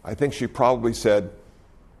 I think she probably said,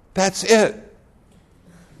 "That's it.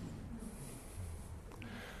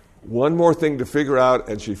 One more thing to figure out,"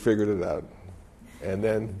 and she figured it out. And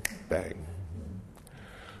then, bang.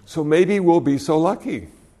 So maybe we'll be so lucky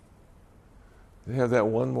to have that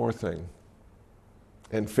one more thing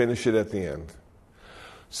and finish it at the end.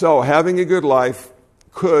 So having a good life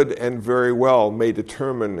could and very well may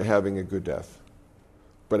determine having a good death.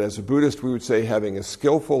 But as a Buddhist, we would say having a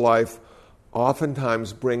skillful life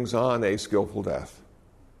oftentimes brings on a skillful death.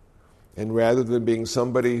 And rather than being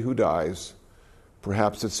somebody who dies,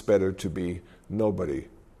 perhaps it's better to be nobody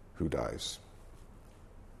who dies.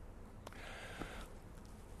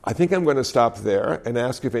 I think I'm going to stop there and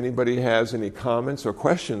ask if anybody has any comments or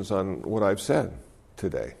questions on what I've said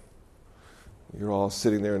today. You're all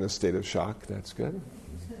sitting there in a state of shock. That's good.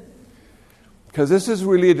 Because this is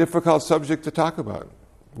really a difficult subject to talk about.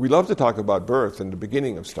 We love to talk about birth and the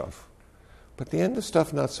beginning of stuff. But the end of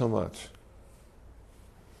stuff, not so much.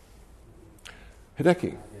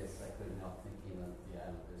 Hideki.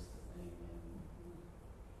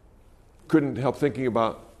 Couldn't help thinking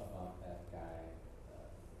about that guy.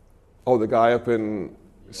 Oh, the guy up in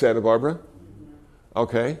Santa Barbara?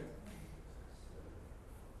 Okay.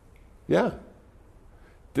 Yeah.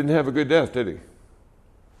 Didn't have a good death, did he?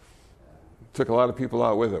 Took a lot of people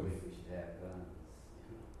out with him.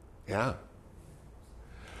 Yeah.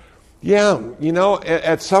 Yeah, you know,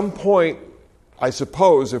 at some point, I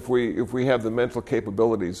suppose if we have the mental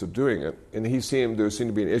capabilities of doing it, and there seemed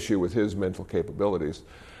to be an issue with his mental capabilities,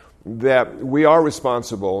 that we are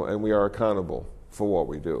responsible and we are accountable for what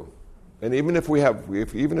we do. And even if we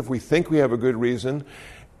think we have a good reason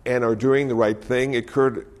and are doing the right thing, it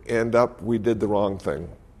could end up we did the wrong thing.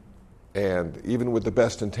 And even with the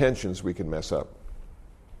best intentions, we can mess up.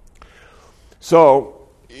 So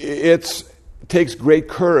it takes great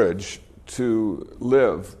courage to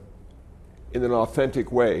live in an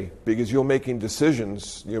authentic way, because you're making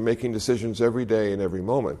decisions every day and every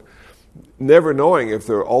moment, never knowing if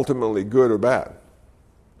they're ultimately good or bad.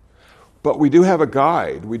 But we do have a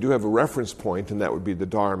guide, we do have a reference point, and that would be the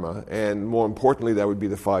Dharma, and more importantly, that would be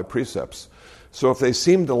the 5 precepts. So if they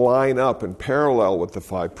seem to line up and parallel with the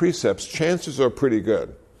 5 precepts, chances are pretty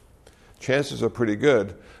good. Chances are pretty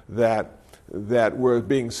good that we're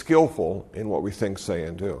being skillful in what we think, say,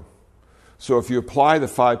 and do. So if you apply the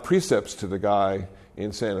 5 precepts to the guy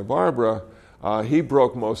in Santa Barbara, he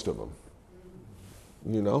broke most of them.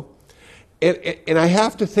 You know? And I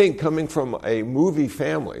have to think, coming from a movie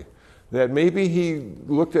family, that maybe he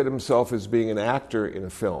looked at himself as being an actor in a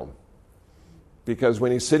film. Because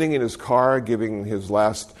when he's sitting in his car giving his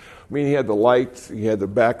last, he had the light, he had the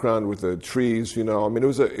background with the trees,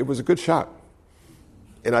 it was a good shot.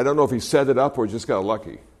 And I don't know if he set it up or just got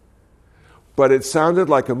lucky. But it sounded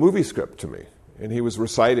like a movie script to me. And he was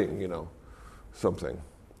reciting, something.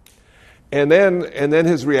 And then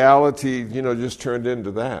his reality, just turned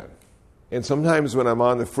into that. And sometimes when I'm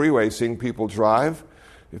on the freeway seeing people drive,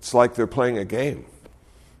 it's like they're playing a game,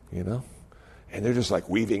 And they're just like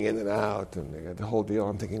weaving in and out and they got the whole deal.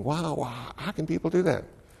 I'm thinking, wow, how can people do that?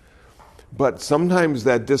 But sometimes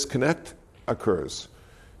that disconnect occurs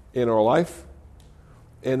in our life.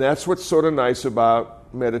 And that's what's sort of nice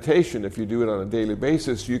about meditation. If you do it on a daily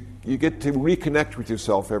basis, you get to reconnect with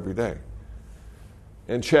yourself every day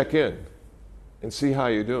and check in and see how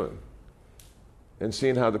you're doing and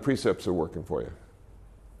seeing how the precepts are working for you.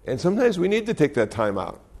 And sometimes we need to take that time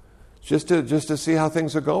out just to see how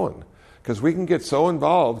things are going. Because we can get so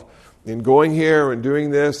involved in going here and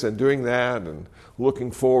doing this and doing that and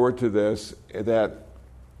looking forward to this that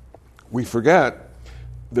we forget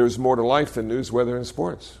there's more to life than news, weather, and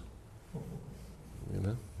sports.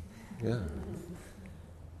 Yeah.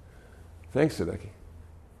 Thanks, Hideki.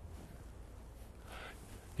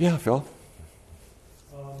 Yeah, Phil.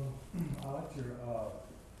 I liked your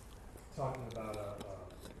talking about,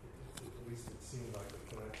 at least it seemed like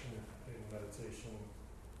a connection in meditation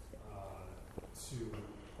to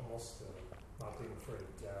almost not being afraid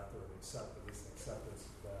of death or at least an acceptance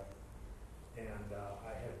of death. And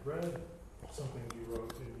I had read something you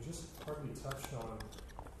wrote, and you just hardly touched on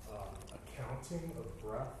accounting of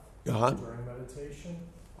breath during meditation.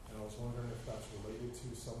 And I was wondering if that's related to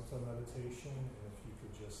samatha meditation, and if you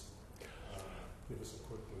could just give us a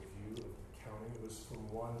quick review of counting. It was from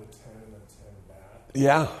 1 to 10 and then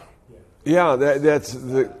 10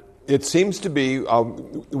 back. It seems to be,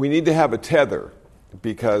 we need to have a tether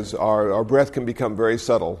because our breath can become very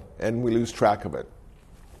subtle and we lose track of it.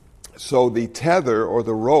 So the tether or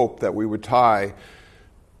the rope that we would tie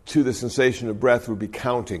to the sensation of breath would be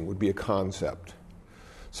counting, would be a concept.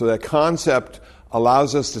 So that concept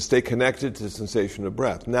allows us to stay connected to the sensation of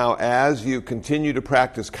breath. Now, as you continue to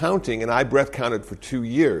practice counting, and I breath counted for 2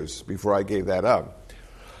 years before I gave that up,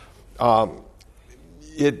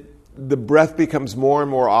 the breath becomes more and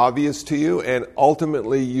more obvious to you, and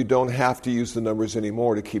ultimately you don't have to use the numbers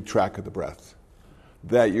anymore to keep track of the breath.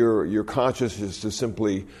 That your consciousness just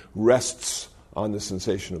simply rests on the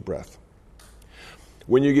sensation of breath.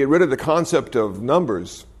 When you get rid of the concept of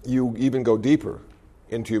numbers, you even go deeper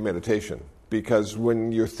into your meditation. Because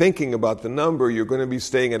when you're thinking about the number, you're going to be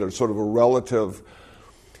staying at a sort of a relative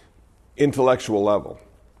intellectual level.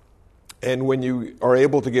 And when you are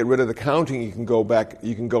able to get rid of the counting, you can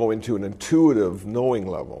go into an intuitive knowing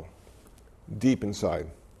level, deep inside.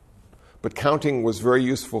 But counting was very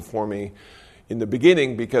useful for me in the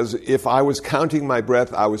beginning because if I was counting my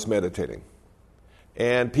breath, I was meditating.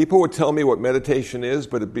 And people would tell me what meditation is,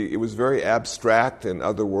 but it was very abstract and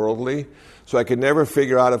otherworldly. So I could never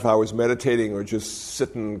figure out if I was meditating or just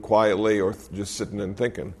sitting quietly or just sitting and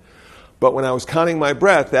thinking. But when I was counting my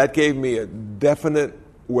breath, that gave me a definite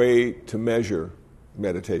way to measure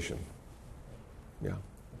meditation. Yeah.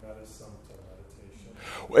 That is samatha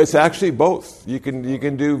meditation. It's actually both. You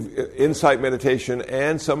can do insight meditation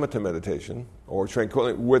and samatha meditation or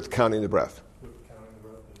tranquility with counting the breath. With counting the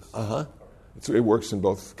breath is... It works in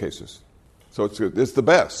both cases. So it's good. It's the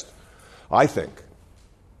best, I think.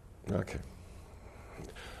 Okay.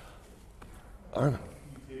 You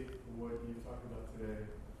take what you talked about today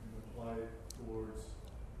and apply it towards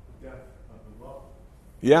the death of the loved.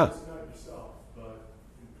 Yeah. It's not yourself, but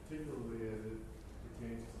particularly as it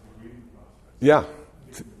pertains to the grieving process. Yeah.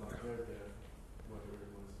 About their death, whether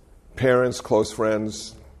it was parents, close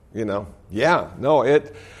friends, Yeah. No,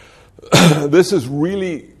 this is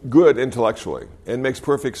really good intellectually and makes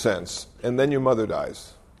perfect sense. And then your mother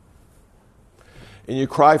dies. And you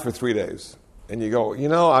cry for 3 days. And you go,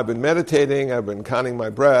 I've been meditating, I've been counting my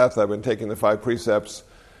breath, I've been taking the 5 precepts.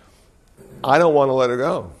 I don't want to let her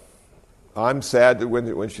go. I'm sad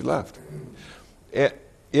when she left.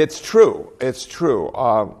 It's true. It's true.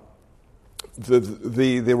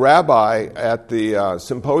 The rabbi at the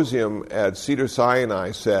symposium at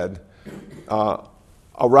Cedars-Sinai said,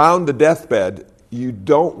 around the deathbed, you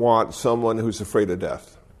don't want someone who's afraid of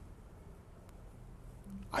death.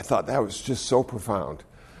 I thought that was just so profound.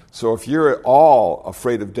 So if you're at all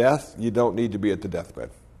afraid of death, you don't need to be at the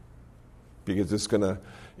deathbed. Because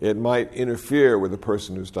it might interfere with the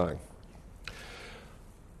person who's dying.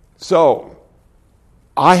 So,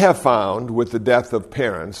 I have found with the death of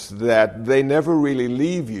parents that they never really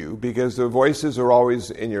leave you because their voices are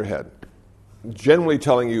always in your head, generally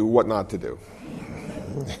telling you what not to do.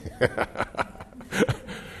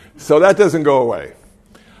 So that doesn't go away.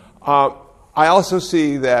 I also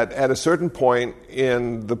see that at a certain point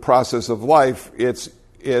in the process of life,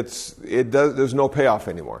 there's no payoff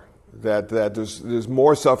anymore. That there's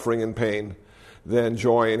more suffering and pain than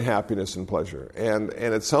joy and happiness and pleasure. And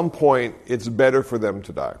at some point, it's better for them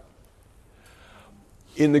to die.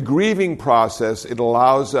 In the grieving process, it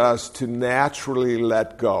allows us to naturally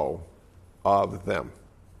let go of them.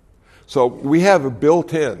 So we have a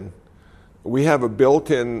built-in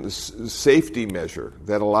safety measure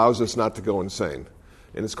that allows us not to go insane,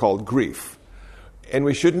 and it's called grief. And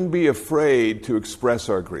we shouldn't be afraid to express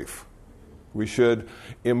our grief. We should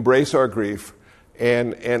embrace our grief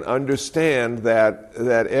and understand that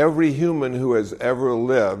every human who has ever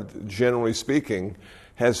lived, generally speaking,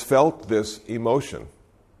 has felt this emotion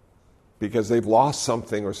because they've lost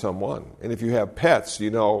something or someone. And if you have pets,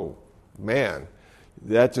 you know, man,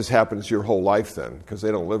 that just happens your whole life then, because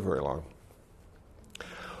they don't live very long.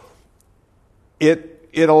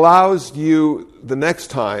 It allows you the next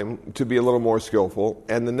time to be a little more skillful,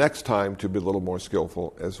 and the next time to be a little more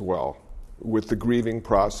skillful as well, with the grieving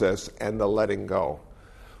process and the letting go.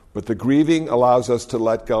 But the grieving allows us to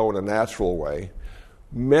let go in a natural way.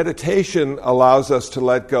 Meditation allows us to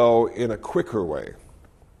let go in a quicker way.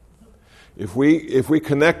 If we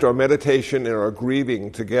connect our meditation and our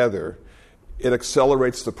grieving together, it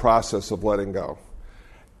accelerates the process of letting go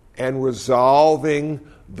and resolving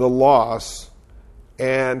the loss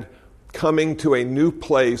and coming to a new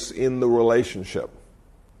place in the relationship.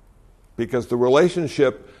 Because the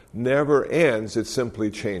relationship never ends, it simply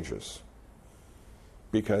changes.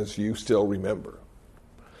 Because you still remember.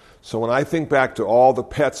 So when I think back to all the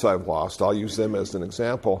pets I've lost, I'll use them as an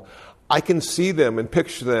example, I can see them and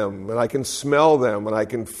picture them, and I can smell them, and I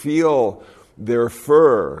can feel their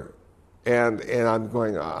fur. And I'm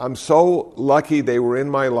going, I'm so lucky they were in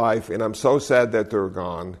my life, and I'm so sad that they're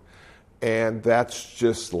gone. And that's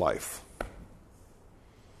just life.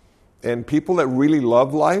 And people that really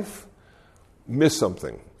love life miss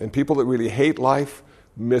something. And people that really hate life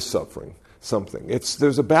miss something.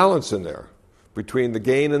 There's a balance in there between the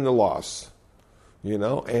gain and the loss. You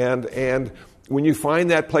know? And when you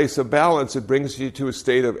find that place of balance, it brings you to a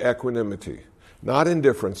state of equanimity. Not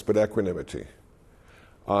indifference, but equanimity.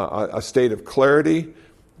 A state of clarity,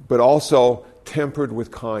 but also tempered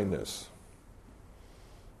with kindness.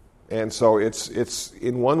 And so it's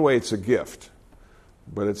in one way it's a gift,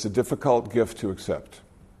 but it's a difficult gift to accept.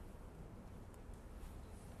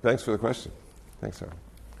 Thanks for the question. Thanks, Sarah.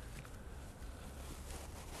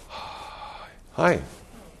 Hi.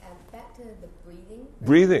 Back to the breathing.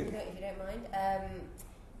 Breathing. If you don't mind.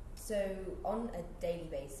 So on a daily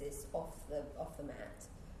basis, off the mat,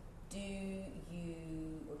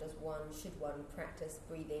 should one practice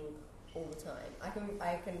breathing all the time? I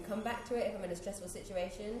can come back to it if I'm in a stressful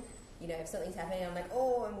situation. You know, if something's happening, I'm like,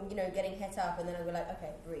 oh, I'm getting het up, and then I'll be like,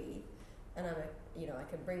 okay, breathe, and I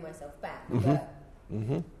can bring myself back.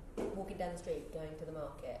 Mm-hmm. But walking down the street, going to the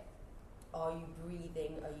market, are you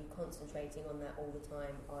breathing? Are you concentrating on that all the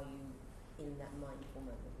time? Are you in that mindful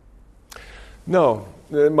moment? No.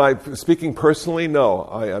 Speaking personally, no,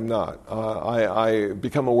 I am not. I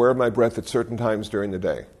become aware of my breath at certain times during the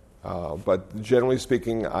day. But generally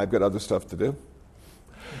speaking, I've got other stuff to do.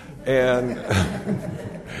 And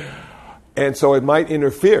and so it might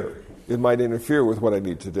interfere. It might interfere with what I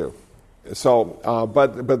need to do. So,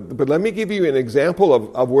 but let me give you an example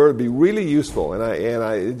of where it'd be really useful,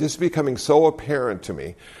 and this is becoming so apparent to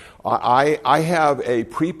me. I have a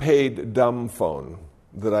prepaid dumb phone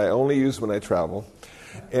that I only use when I travel,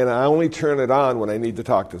 and I only turn it on when I need to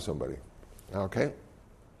talk to somebody. Okay?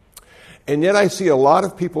 And yet I see a lot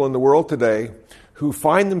of people in the world today who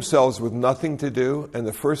find themselves with nothing to do, and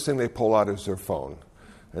the first thing they pull out is their phone,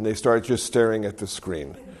 and they start just staring at the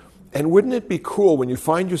screen. And wouldn't it be cool when you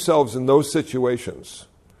find yourselves in those situations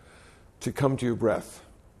to come to your breath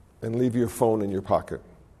and leave your phone in your pocket?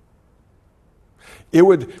 It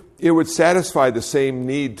would satisfy the same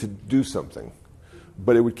need to do something,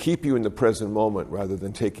 but it would keep you in the present moment rather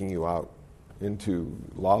than taking you out into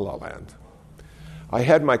la-la land. I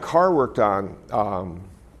had my car worked on a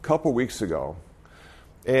couple weeks ago,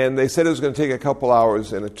 and they said it was going to take a couple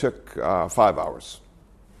hours, and it took 5 hours,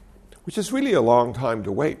 which is really a long time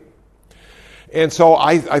to wait. And so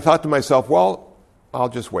I thought to myself, well, I'll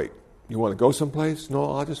just wait. You want to go someplace? No,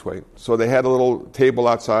 I'll just wait. So they had a little table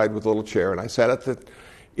outside with a little chair, and I sat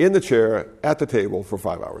in the chair at the table for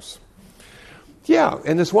 5 hours. Yeah,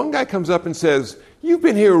 and this one guy comes up and says, "You've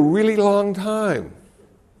been here a really long time.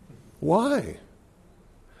 Why?"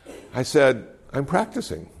 I said, "I'm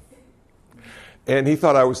practicing." And he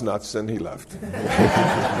thought I was nuts, and he left.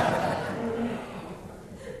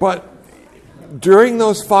 But during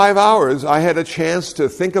those 5 hours, I had a chance to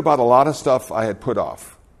think about a lot of stuff I had put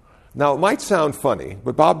off. Now, it might sound funny,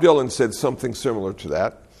 but Bob Dylan said something similar to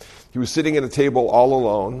that. He was sitting at a table all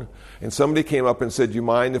alone, and somebody came up and said, "You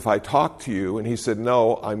mind if I talk to you?" And he said,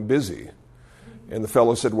 "No, I'm busy." And the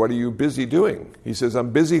fellow said, "What are you busy doing?" He says,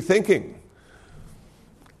 "I'm busy thinking."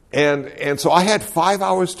 And so I had 5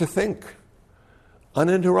 hours to think,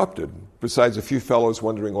 uninterrupted, besides a few fellows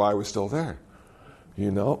wondering why I was still there.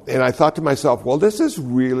 And I thought to myself, well, this is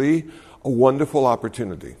really a wonderful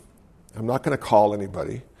opportunity. I'm not going to call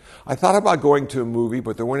anybody. I thought about going to a movie,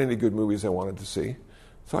 but there weren't any good movies I wanted to see.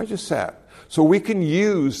 So I just sat. So we can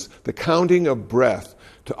use the counting of breath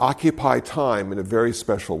to occupy time in a very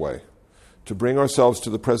special way, to bring ourselves to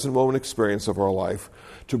the present moment experience of our life,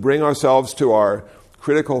 to bring ourselves to our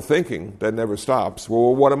critical thinking that never stops.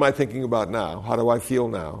 Well, what am I thinking about now? How do I feel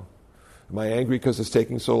now? Am I angry because it's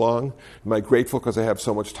taking so long? Am I grateful because I have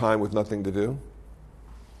so much time with nothing to do?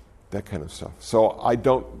 That kind of stuff. So I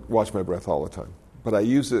don't watch my breath all the time, but I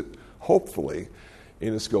use it, hopefully,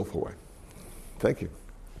 in a skillful way. Thank you.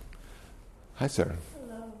 Hi, Sarah.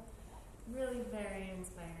 Hello. Really very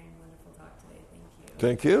inspiring, wonderful talk today. Thank you.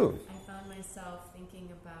 Thank you. I found myself thinking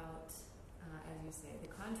about, as you say, the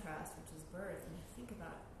contrast, which is birth, and I think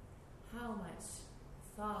about how much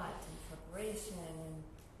thought and preparation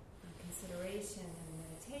and consideration and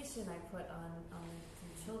meditation I put on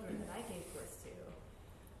the children that I gave birth to,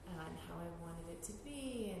 and how I wanted it to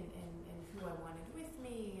be, and who I wanted with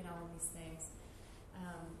me, and all of these things.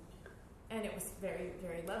 And it was very,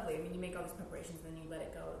 very lovely. I mean, you make all these preparations, then you let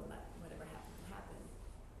it go and let whatever happened happen.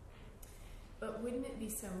 But wouldn't it be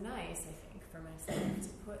so nice, I think, for myself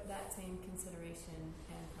to put that same consideration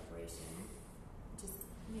and preparation, just,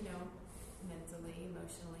 mentally,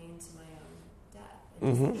 emotionally, into my own death? I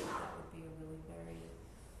just think that would be a really very,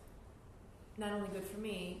 not only good for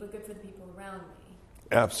me, but good for the people around me.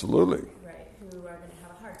 Absolutely. Right, who are going to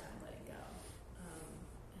have a hard time letting go.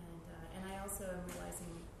 And I also am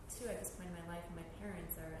realizing, too, at this point in my life, my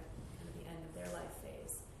parents are at kind of the end of their life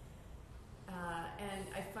phase. And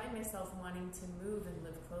I find myself wanting to move and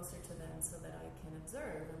live closer to them so that I can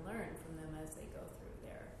observe and learn from them as they go through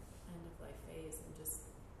their end-of-life phase and just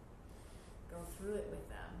go through it with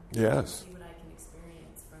them. Yes. See what I can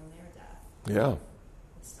experience from their death. Yeah.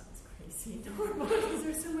 Which sounds crazy and horrible because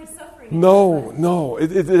there's so much suffering. No.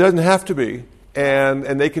 It doesn't have to be.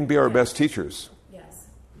 And they can be our best teachers. Yes.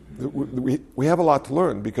 We have a lot to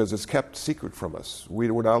learn because it's kept secret from us.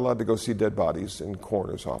 We're not allowed to go see dead bodies in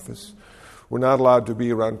coroner's office. We're not allowed to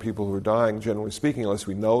be around people who are dying, generally speaking, unless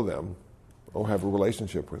we know them or have a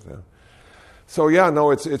relationship with them. So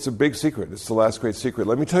it's a big secret. It's the last great secret.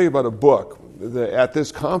 Let me tell you about a book. At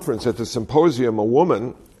this conference, at the symposium, a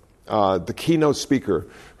woman, the keynote speaker,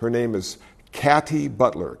 her name is Katy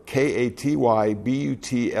Butler, Katybutler.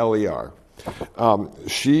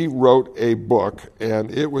 She wrote a book, and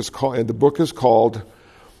the book is called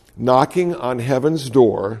 "Knocking on Heaven's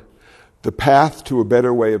Door: The Path to a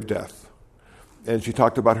Better Way of Death." And she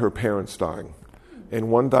talked about her parents dying, and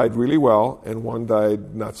one died really well, and one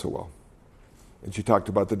died not so well. And she talked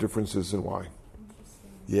about the differences and why.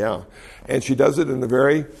 Yeah, and she does it in a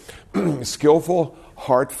very skillful,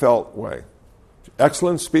 heartfelt way.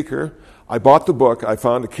 Excellent speaker. I bought the book. I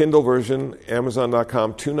found a Kindle version,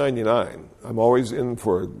 Amazon.com, $2.99. I'm always in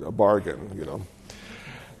for a bargain,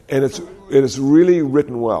 And it is really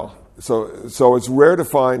written well. So it's rare to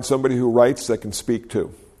find somebody who writes that can speak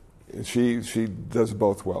too. And she does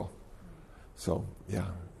both well. So, yeah.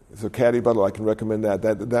 So Katy Butler, I can recommend that.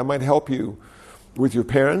 That might help you with your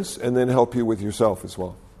parents and then help you with yourself as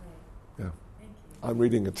well. Yeah. I'm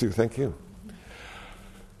reading it too. Thank you.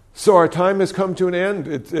 So our time has come to an end.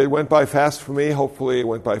 It went by fast for me. Hopefully it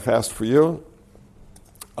went by fast for you.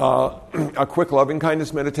 A quick loving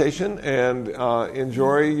kindness meditation, and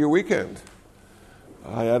enjoy your weekend.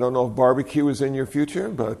 I don't know if barbecue is in your future,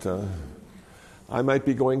 but I might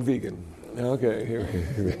be going vegan. Okay, here.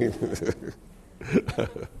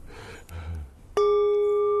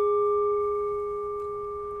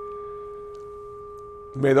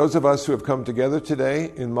 May those of us who have come together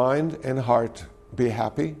today in mind and heart be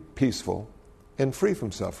happy, peaceful, and free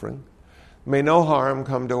from suffering. May no harm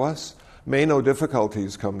come to us. May no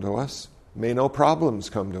difficulties come to us. May no problems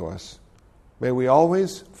come to us. May we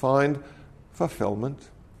always find fulfillment.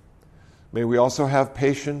 May we also have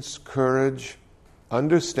patience, courage,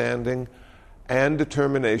 understanding, and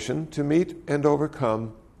determination to meet and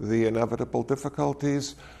overcome the inevitable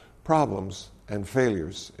difficulties, problems, and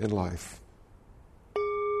failures in life.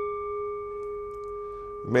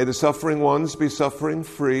 May the suffering ones be suffering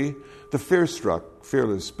free, the fear-struck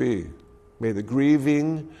fearless be. May the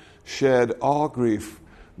grieving shed all grief.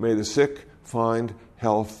 May the sick find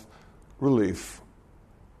health, relief.